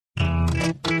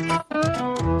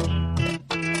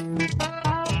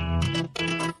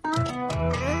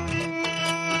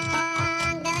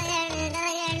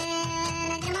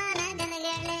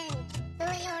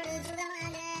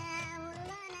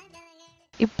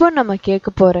இப்போ நம்ம கேட்க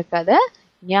போற கதை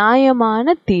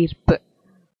நியாயமான தீர்ப்பு.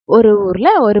 ஒரு ஊர்ல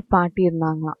ஒரு பாட்டி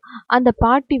இருந்தாங்களாம். அந்த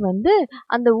பாட்டி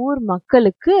அந்த ஊர்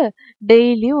மக்களுக்கு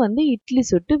டெய்லியும் இட்லி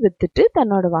சுட்டு வித்துட்டு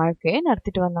தன்னோட வாழ்க்கையை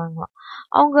நடத்திட்டு வந்தாங்களாம்.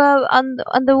 அவங்க அந்த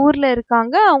அந்த ஊர்ல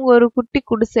இருக்காங்க. அவங்க ஒரு குட்டி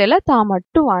குடிசையில தான்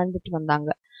மட்டும் வாழ்ந்துட்டு வந்தாங்க.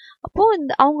 அப்போ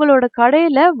அவங்களோட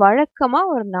கடையில வழக்கமா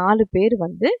ஒரு 4 பேர்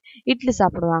இட்லி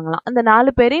சாப்பிடுவாங்களாம். அந்த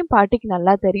 4 பேரையும் பாட்டிக்கு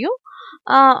நல்லா தெரியும்.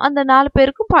 அந்த 4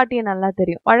 பேருக்கும் பாட்டியை நல்லா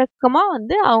தெரியும். வழக்கமா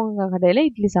அவங்க கடையில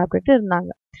இட்லி சாப்பிட்டுட்டு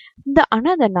இருந்தாங்க. ஆனா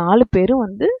அந்த 4 பேரும்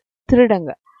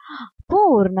திருடங்க. அப்போ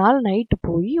ஒரு நாள் நைட்டு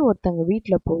போய் ஒருத்தங்க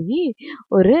வீட்டுல போய்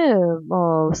ஒரு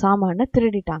சாமான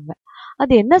திருடிட்டாங்க.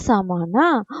 அது என்ன சாமானா,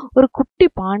 ஒரு குட்டி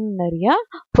பானை நிறைய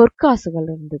பொற்காசுகள்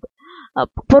இருந்தது.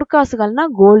 பொற்காசுகள்னா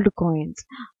கோல்டு காயின்ஸ்.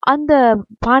 அந்த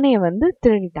பானையை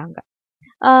திருடிட்டாங்க.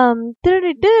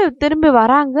 திருடிட்டு திரும்பி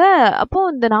வராங்க. அப்போ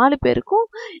இந்த 4 பேருக்கும்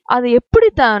அது எப்படி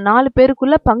 4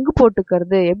 பேருக்குள்ள பங்கு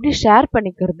போட்டுக்கிறது, எப்படி ஷேர்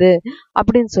பண்ணிக்கிறது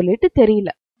அப்படின்னு சொல்லிட்டு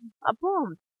தெரியல. அப்போ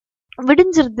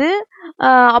விடிஞ்சிருது.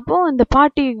 அப்போ இந்த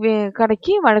பாட்டி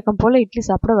கடைக்கு வழக்கம் போல இட்லி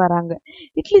சாப்பிட வராங்க.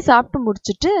 இட்லி சாப்பிட்டு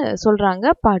முடிச்சுட்டு சொல்றாங்க,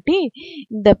 பாட்டி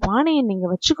இந்த பானையை நீங்க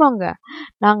வச்சுக்கோங்க.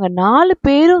 நாங்க 4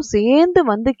 பேரும்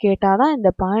சேர்ந்து கேட்டாதான்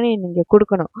இந்த பானையை நீங்க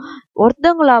கொடுக்கணும்.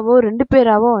 ஒருத்தவங்களாவோ 2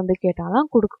 பேராவோ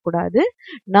கேட்டாதான் கொடுக்க கூடாது.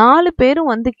 4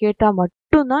 பேரும் கேட்டா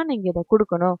மட்டும்தான் நீங்க இதை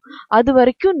கொடுக்கணும். அது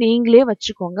வரைக்கும் நீங்களே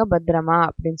வச்சுக்கோங்க பத்திரமா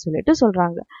அப்படின்னு சொல்லிட்டு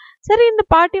சொல்றாங்க. சரி, இந்த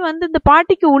பாட்டி இந்த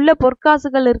பாட்டிக்கு உள்ள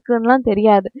பொற்காசுகள் இருக்குன்னுலாம்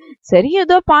தெரியாது. சரி,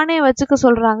 ஏதோ பானையை வச்சுக்க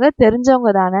சொல்றாங்க,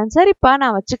 தெரிஞ்சவங்க தானே, சரிப்பா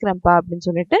நான் வச்சுக்கிறேன்ப்பா அப்படின்னு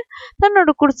சொல்லிட்டு தன்னோட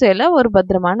குடிசையில ஒரு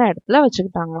பத்திரமான இடத்துல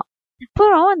வச்சுக்கிட்டாங்களாம்.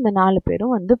 அப்புறம் அந்த 4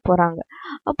 பேரும் போறாங்க.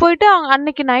 போயிட்டு அவங்க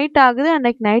அன்னைக்கு நைட் ஆகுது.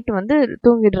 அன்னைக்கு நைட்டு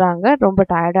தூங்கிடுறாங்க, ரொம்ப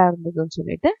டயர்டா இருந்ததுன்னு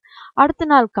சொல்லிட்டு. அடுத்த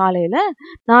நாள் காலையில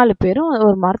 4 பேரும்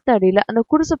ஒரு மரத்தடியில, அந்த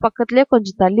குடிசை பக்கத்துலயே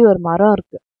கொஞ்சம் தள்ளி ஒரு மரம்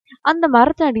இருக்கு, அந்த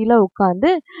மரத்தடியில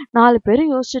உட்காந்து 4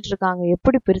 பேரும் யோசிச்சுட்டு இருக்காங்க,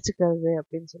 எப்படி பிரிச்சுக்கிறது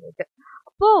அப்படின்னு சொல்லிட்டு.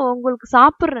 அப்போ உங்களுக்கு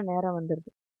சாப்பிடுற நேரம்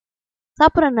வந்துருது.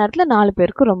 சாப்பிட்ற நேரத்துல 4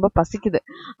 பேருக்கும் ரொம்ப பசிக்குது.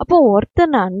 அப்போ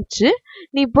ஒருத்தனை அனுப்பிச்சு,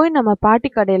 நீ போய் நம்ம பாட்டி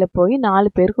கடையில போய் 4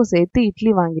 பேருக்கும் சேர்த்து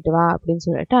இட்லி வாங்கிட்டு வா அப்படின்னு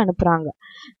சொல்லிட்டு அனுப்புறாங்க.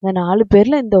 இந்த 4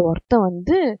 பேர்ல இந்த ஒருத்தன்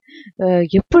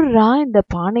எப்படிரா இந்த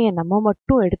பானையை நம்ம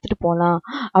மட்டும் எடுத்துட்டு போலாம்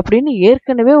அப்படின்னு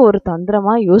ஏற்கனவே ஒரு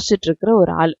தந்திரமா யோசிச்சுட்டு இருக்கிற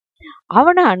ஒரு ஆள்,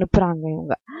 அவனை அனுப்புறாங்க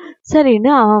இவங்க. சரின்னு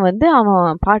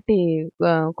அவன் பாட்டி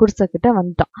குடிசை கிட்ட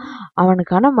வந்துட்டான்.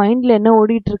 அவனுக்கான மைண்ட்ல என்ன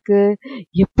ஓடிட்டு இருக்கு,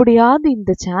 எப்படியாவது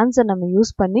இந்த சான்ஸை நம்ம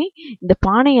யூஸ் பண்ணி இந்த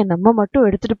பானையை நம்ம மட்டும்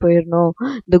எடுத்துட்டு போயிடணும்,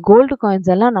 இந்த கோல்டு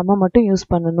காயின்ஸ் எல்லாம் நம்ம மட்டும்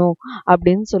யூஸ் பண்ணணும்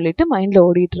அப்படின்னு சொல்லிட்டு மைண்ட்ல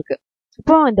ஓடிட்டு இருக்கு.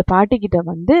 இப்போ இந்த பாட்டி கிட்ட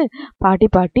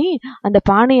பாட்டி அந்த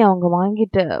பானையை அவங்க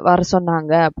வாங்கிட்டு வர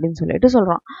சொன்னாங்க அப்படின்னு சொல்லிட்டு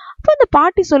சொல்றான். அப்போ இந்த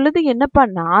பாட்டி சொல்லுது, என்னப்பா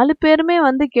 4 பேருமே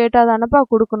கேட்டாதானப்பா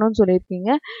கொடுக்கணும்னு சொல்லியிருக்கீங்க,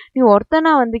 நீ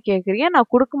ஒருத்தனா கேக்குறியா,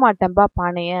 நான் கொடுக்க மாட்டேன்பா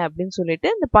பானைய அப்படின்னு சொல்லிட்டு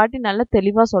இந்த பாட்டி நல்லா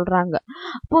தெளிவா சொல்றாங்க.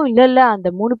 அப்போ இல்ல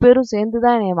அந்த 3 பேரும்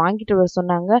சேர்ந்துதான் என்னை வாங்கிட்டு வர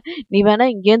சொன்னாங்க, நீ வேணா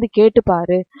இங்கேருந்து கேட்டு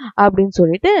பாரு அப்படின்னு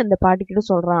சொல்லிட்டு இந்த பாட்டி கிட்ட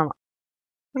சொல்றான்.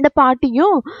 இந்த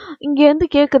பாட்டியும் இங்க இருந்து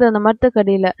கேக்குது அந்த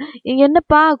மரத்தக்கடியில,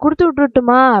 என்னப்பா கொடுத்து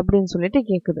விட்டுட்டுமா அப்படின்னு சொல்லிட்டு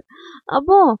கேக்குது.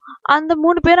 அப்போ அந்த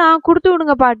 3 பேரும் கொடுத்து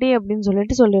விடுங்க பாட்டி அப்படின்னு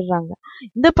சொல்லிட்டு சொல்லிடுறாங்க.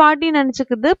 இந்த பாட்டி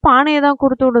நினைச்சுக்குது பானையை தான்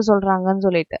கொடுத்து விட சொல்றாங்கன்னு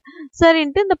சொல்லிட்டு,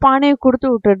 சரின்ட்டு இந்த பானையை கொடுத்து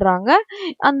விட்டுடுறாங்க.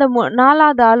 அந்த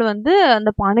 4வது ஆள்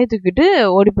அந்த பானையை தூக்கிட்டு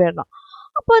ஓடி போயிடுறான்.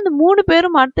 அப்போ அந்த 3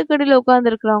 பேரும் மரத்துக்கடியில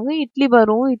உட்கார்ந்து இருக்கிறவங்க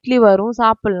இட்லி வரும்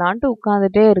சாப்பிடலான்ட்டு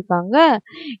உட்கார்ந்துட்டே இருக்காங்க.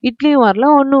 இட்லியும் வரல,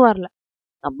 ஒன்னும் வரல.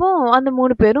 அப்போ அந்த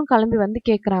 3 பேரும் கிளம்பி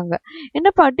கேக்குறாங்க, என்ன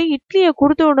பாட்டி இட்லியை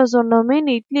கொடுத்து விட சொன்னோமே,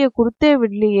 நீ இட்லியை கொடுத்தே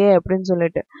விடலையே அப்படின்னு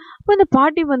சொல்லிட்டு. அப்போ இந்த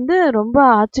பாட்டி ரொம்ப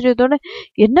ஆச்சரியத்தோட,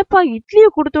 என்னப்பா இட்லியை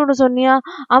கொடுத்து விட சொன்னியா,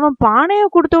 அவன் பானையை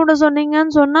கொடுத்து விட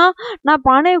சொன்னீங்கன்னு சொன்னா, நான்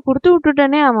பானையை கொடுத்து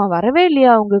விட்டுட்டேனே, அவன் வரவே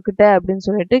இல்லையா உங்ககிட்ட அப்படின்னு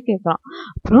சொல்லிட்டு கேட்கறான்.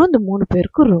 அப்புறம் இந்த 3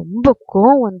 பேருக்கும் ரொம்ப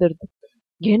கோவம் வந்துடுது.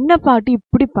 என்ன பாட்டி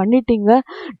இப்படி பண்ணிட்டீங்க,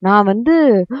 நான்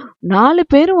 4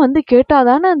 பேரும்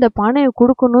கேட்டாதானே அந்த பானையை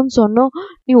கொடுக்கணும்னு சொன்னோம்,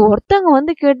 நீ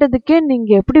ஒருத்தங்க கேட்டதுக்கே நீங்க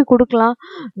எப்படி கொடுக்கலாம்,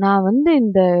 நான்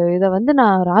இதை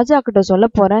நான் ராஜா கிட்ட சொல்ல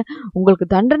போறேன், உங்களுக்கு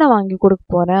தண்டனை வாங்கி கொடுக்க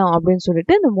போறேன் அப்படின்னு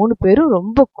சொல்லிட்டு இந்த 3 பேரும்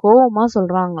ரொம்ப கோவமா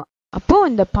சொல்றாங்க. அப்போ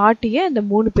இந்த பாட்டியை இந்த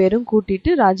 3 பேரும் கூட்டிட்டு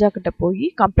ராஜா கிட்ட போய்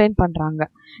கம்ப்ளைண்ட் பண்றாங்க.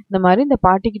 இந்த மாதிரி இந்த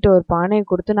பாட்டி கிட்ட ஒரு பானையை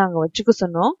கொடுத்து நாங்க வச்சுக்க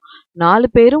சொன்னோம், 4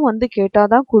 பேரும்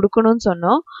கேட்டாதான் கொடுக்கணும்னு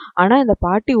சொன்னோம், ஆனா இந்த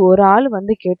பாட்டி ஒரு ஆள்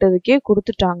கேட்டதுக்கே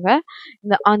கொடுத்துட்டாங்க,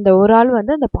 அந்த ஒரு ஆள்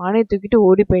அந்த பானையை தூக்கிட்டு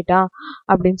ஓடி போயிட்டான்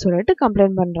அப்படின்னு சொல்லிட்டு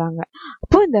கம்ப்ளைண்ட் பண்றாங்க.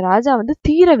 அப்போ இந்த ராஜா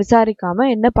தீர விசாரிக்காம,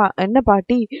 என்ன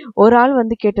பாட்டி ஒரு ஆள்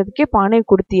கேட்டதுக்கே பானையை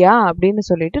கொடுத்தியா அப்படின்னு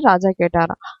சொல்லிட்டு ராஜா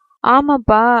கேட்டாராம்.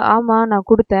 ஆமாப்பா, ஆமா நான்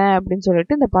கொடுத்தேன் அப்படின்னு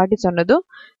சொல்லிட்டு இந்த பாட்டி சொன்னதும்,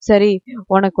 சரி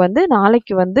உனக்கு வந்து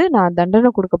நாளைக்கு வந்து நான்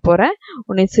தண்டனை கொடுக்க போறேன்,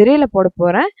 உன்னை சிறையில போட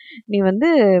போறேன், நீ வந்து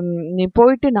நீ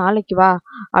போயிட்டு நாளைக்கு வா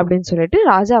அப்படின்னு சொல்லிட்டு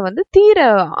ராஜா வந்து தீர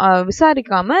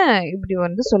விசாரிக்காம இப்படி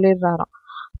வந்து சொல்லிடுறாராம்.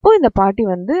 அப்போ இந்த பாட்டி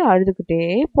வந்து அழுதுகிட்டே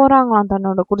போறாங்களாம்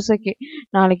தன்னோட குடிசைக்கு.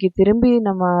 நாளைக்கு திரும்பி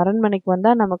நம்ம அரண்மனைக்கு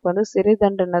வந்தா நமக்கு வந்து சிறை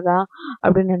தண்டனை தான்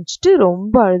அப்படின்னு நினைச்சிட்டு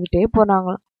ரொம்ப அழுதுட்டே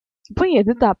போறாங்களாம். இப்போ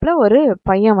எதிர்த்தாப்புல ஒரு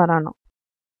பையன் வரானாம்.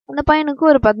 அந்த பையனுக்கு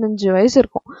ஒரு 15 வயசு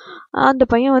இருக்கும். அந்த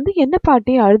பையன் வந்து என்ன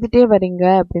பாட்டி அழுதுட்டே வரீங்க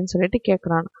அப்படின்னு சொல்லிட்டு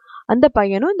கேக்குறான். அந்த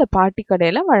பையனும் இந்த பாட்டி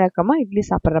கடையில வழக்கமா இட்லி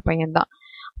சாப்பிட்ற பையன் தான்.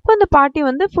 அப்ப அந்த பாட்டி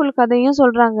வந்து ஃபுல் கதையும்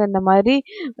சொல்றாங்க. இந்த மாதிரி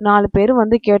 4 பேர்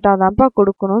வந்து கேட்டாதான்ப்பா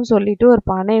கொடுக்கணும்னு சொல்லிட்டு ஒரு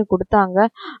பானையை கொடுத்தாங்க.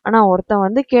 ஆனா ஒருத்தன்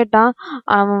வந்து கேட்டான்.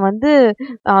 அவன் வந்து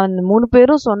 3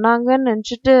 பேரும் சொன்னாங்கன்னு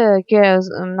நினைச்சிட்டு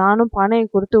நானும் பானையை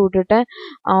கொடுத்து விட்டுட்டேன்.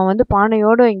 அவன் வந்து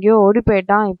பானையோட எங்கேயோ ஓடி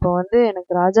போயிட்டான். இப்போ வந்து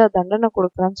எனக்கு ராஜா தண்டனை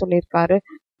கொடுக்குறான்னு சொல்லியிருக்காரு,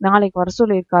 நாளைக்கு வர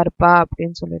சொல்லியிருக்காருப்பா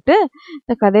அப்படின்னு சொல்லிட்டு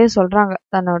இந்த கதையை சொல்றாங்க.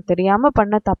 தன்னோட தெரியாம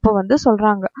பண்ண தப்ப வந்து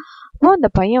சொல்றாங்க. அப்போ அந்த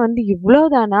பையன் வந்து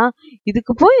இவ்வளவுதானா,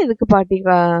 இதுக்கு போய் எதுக்கு பாட்டி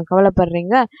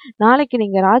கவலைப்படுறீங்க, நாளைக்கு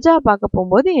நீங்க ராஜாவை பார்க்க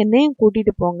போகும்போது என்னையும்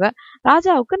கூட்டிட்டு போங்க,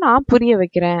 ராஜாவுக்கு நான் புரிய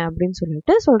வைக்கிறேன் அப்படின்னு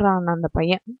சொல்லிட்டு சொல்றான் அந்த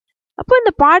பையன். அப்போ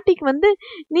இந்த பாட்டிக்கு வந்து,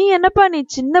 நீ என்னப்பா நீ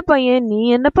சின்ன பையன், நீ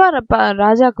என்னப்பா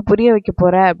ராஜாவுக்கு புரிய வைக்க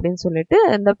போற அப்படின்னு சொல்லிட்டு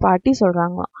இந்த பாட்டி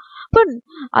சொல்றாங்களாம். அப்போ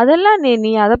அதெல்லாம்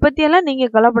நீ அதை பத்தி எல்லாம் நீங்க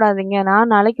கவலைப்படாதீங்க,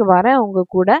 நான் நாளைக்கு வரேன் உங்க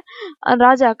கூட,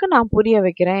 ராஜாவுக்கு நான் புரிய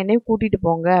வைக்கிறேன், என்னையும் கூட்டிட்டு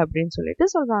போங்க அப்படின்னு சொல்லிட்டு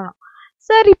சொல்றாங்க.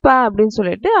 சரிப்பா அப்படின்னு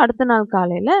சொல்லிட்டு அடுத்த நாள்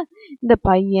காலையில இந்த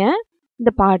பையன்,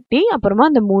 இந்த பாட்டி, அப்புறமா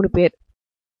இந்த 3 பேர்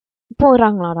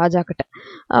போறாங்களாம் ராஜா கிட்ட.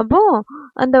 அப்போ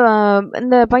அந்த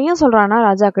இந்த பையன் சொல்றானா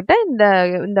ராஜா கிட்ட, இந்த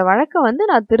இந்த வழக்க வந்து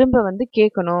நான் திரும்ப வந்து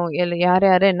கேட்கணும், யார்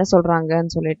யாரு என்ன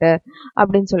சொல்றாங்கன்னு சொல்லிட்டு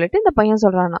அப்படின்னு சொல்லிட்டு இந்த பையன்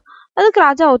சொல்றானா. அதுக்கு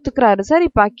ராஜா ஒத்துக்கிறாரு.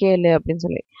 சரிப்பா கேளு அப்படின்னு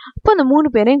சொல்லி. அப்போ அந்த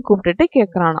 3 பேரையும் கூப்பிட்டுட்டு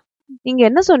கேட்கறானா, நீங்க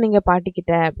என்ன சொன்னீங்க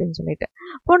பாட்டிக்கிட்ட அப்படின்னு சொல்லிட்டு.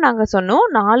 அப்போ நாங்க சொன்னோம்,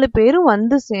 4 பேரும்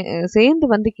வந்து சேர்ந்து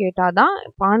வந்து கேட்டாதான்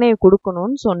பானையை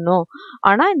கொடுக்கணும்னு சொன்னோம்.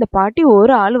 ஆனா இந்த பாட்டி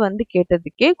ஒரு ஆள் வந்து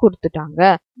கேட்டதுக்கே கொடுத்துட்டாங்க,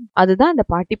 அதுதான் இந்த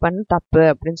பாட்டி பண்ண தப்பு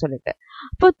அப்படின்னு சொல்லிட்டு.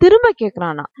 அப்போ திரும்ப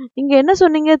கேக்குறானா, நீங்க என்ன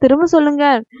சொன்னீங்க திரும்ப சொல்லுங்க.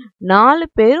 4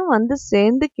 பேரும் வந்து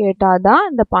சேர்ந்து கேட்டாதான்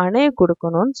இந்த பானையை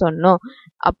கொடுக்கணும்னு சொன்னோம்.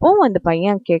 அப்போ அந்த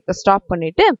பையன் கேட்க ஸ்டாப்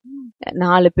பண்ணிட்டு,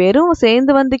 4 பேரும்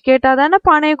சேர்ந்து வந்து கேட்டாதானே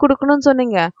பானையை கொடுக்கணும்னு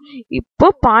சொன்னீங்க, இப்போ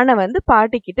பானை வந்து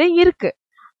பாட்டி கிட்ட இருக்கு,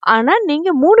 ஆனா நீங்க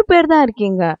 3 பேர் தான்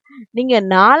இருக்கீங்க, நீங்க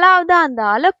 4வது அந்த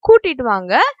ஆளை கூட்டிட்டு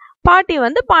வாங்க, பாட்டி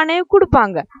வந்து பானையை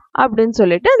கொடுப்பாங்க அப்படின்னு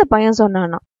சொல்லிட்டு அந்த பையன்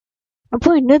சொன்னானா. அப்போ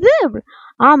என்னது,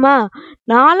 ஆமா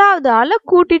 4வது ஆளை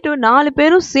கூட்டிட்டு 4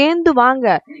 பேரும் சேர்ந்து வாங்க,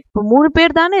 இப்போ 3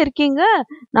 பேர் தானே இருக்கீங்க,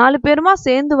 4 பேருமா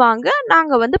சேர்ந்து வாங்க,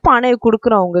 நாங்க வந்து பானையை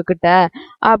கொடுக்குறோம் உங்ககிட்ட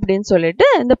அப்படின்னு சொல்லிட்டு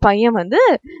இந்த பையன் வந்து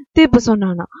தீர்ப்பு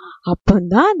சொன்னானா.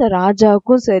 அப்பந்தான் அந்த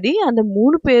ராஜாவுக்கும் சரி அந்த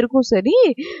 3 பேருக்கும் சரி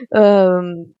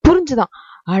புரிஞ்சுதான்,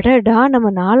 அடடா நம்ம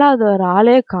 4வது ஒரு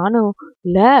ஆளே காணோம்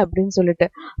இல்ல அப்படின்னு சொல்லிட்டு.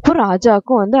 அப்போ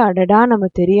ராஜாவுக்கும் வந்து, அடடா நம்ம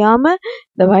தெரியாம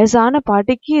இந்த வயசான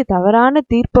பாட்டிக்கு தவறான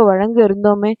தீர்ப்பை வழங்க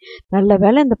இருந்தோமே, நல்ல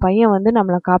வேளை இந்த பையன் வந்து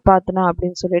நம்மளை காப்பாத்தினா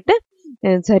அப்படின்னு சொல்லிட்டு,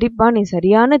 சரிப்பா நீ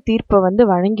சரியான தீர்ப்பை வந்து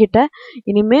வழங்கிட்ட,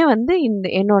 இனிமே வந்து இந்த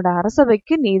என்னோட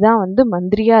அரசவைக்கு நீ தான் வந்து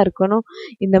மந்திரியா இருக்கணும்,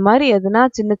 இந்த மாதிரி எதுனா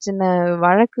சின்ன சின்ன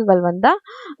வழக்குகள் வந்தா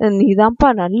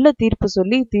நீதான்ப்பா நல்ல தீர்ப்பு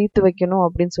சொல்லி தீர்த்து வைக்கணும்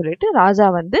அப்படின்னு சொல்லிட்டு ராஜா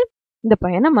வந்து இந்த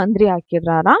பையனை மந்திரி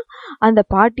ஆக்கிடுறாராம். அந்த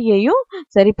பாட்டியையும்,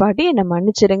 சரி பாட்டி என்னை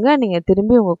மன்னிச்சிருங்க, நீங்க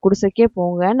திரும்பி உங்க குடிசைக்கே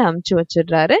போங்கன்னு அமுச்சு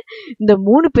வச்சிடுறாரு. இந்த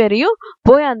 3 பேரையும்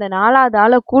போய் அந்த 4வது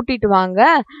ஆளை கூட்டிட்டு வாங்க,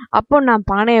 அப்போ நான்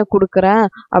பானையை கொடுக்குறேன்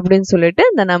அப்படின்னு சொல்லிட்டு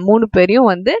இந்த 3 பேரையும்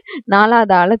வந்து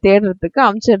 4வது ஆளை தேடுறதுக்கு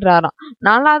அமுச்சிடுறாராம்.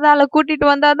 4வது ஆளை கூட்டிட்டு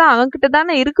வந்தாதான் அவன்கிட்ட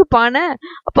தானே இருக்கு பானை,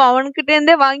 அப்போ அவன்கிட்ட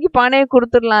இருந்தே வாங்கி பானையை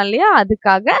கொடுத்துடலாம் இல்லையா,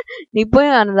 அதுக்காக நீ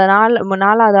போய் அந்த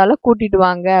 4வது ஆளை கூட்டிட்டு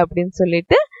வாங்க அப்படின்னு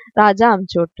சொல்லிட்டு ராஜா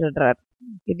அமுச்சு விட்டுடுறாரு.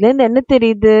 இதுல இருந்து என்ன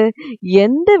தெரியுது,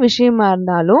 எந்த விஷயமா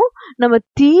இருந்தாலும் நம்ம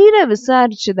தீர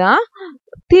விசாரிச்சுதான்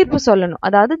தீர்ப்பு சொல்லணும்,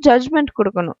 அதாவது ஜட்ஜ்மெண்ட்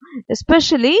கொடுக்கணும்.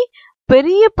 எஸ்பெஷலி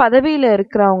பெரிய பதவியில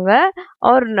இருக்கிறவங்க,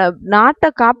 ஒரு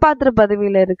நாட்டை காப்பாத்துற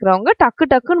பதவியில இருக்கிறவங்க டக்கு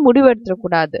டக்குன்னு முடிவெடுத்துட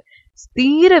கூடாது,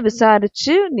 தீர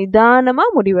விசாரிச்சு நிதானமா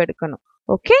முடிவெடுக்கணும்.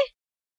 ஓகே.